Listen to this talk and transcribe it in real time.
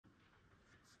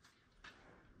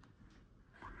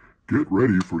Get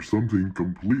ready for something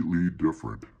completely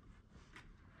different.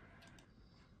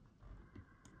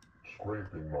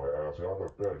 Scraping my ass out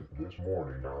of bed this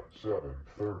morning at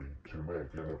 7:30 to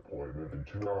make an appointment in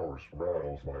 2 hours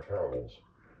rattles my cattles.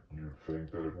 You'd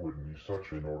think that it wouldn't be such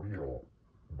an ordeal,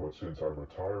 but since I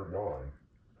retired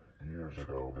 9 years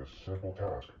ago, this simple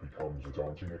task becomes a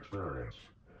daunting experience.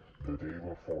 The day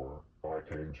before, I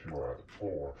came to at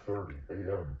 4:30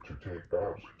 a.m. to take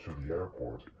Babs to the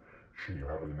airport. She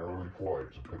had an early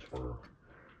flight to Pittsburgh.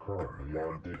 Currently,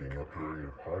 I'm digging a period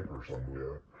of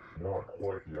hypersomnia. Not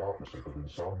quite the opposite of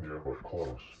insomnia, but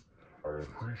close. I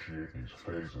appreciate these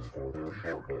phases for their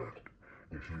short-lived.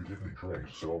 If you didn't drink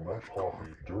so much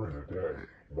coffee during the day,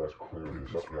 less clearly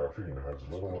this caffeine has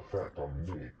little effect on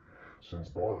me. Since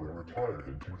Barbara retired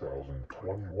in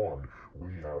 2021,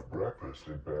 we have breakfast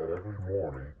in bed every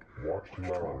morning, watch 2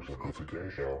 hours of the Today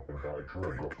Show, and I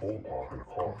drink a full pot of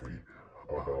coffee.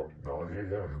 About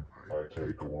 9 a.m., I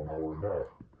take a 1-hour nap.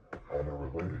 On a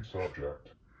related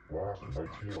subject, last night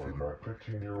healing my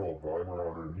 15-year-old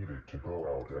Weimaraner needed to go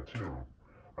out at 2.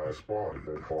 I spotted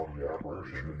that foggy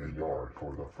apparition in the yard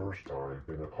for the first time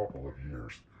in a couple of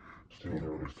years. Still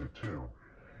noticed it too.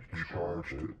 He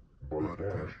charged it, but it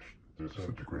vanished,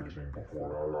 disintegrating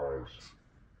before our eyes.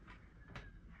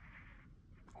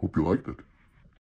 Hope you liked it.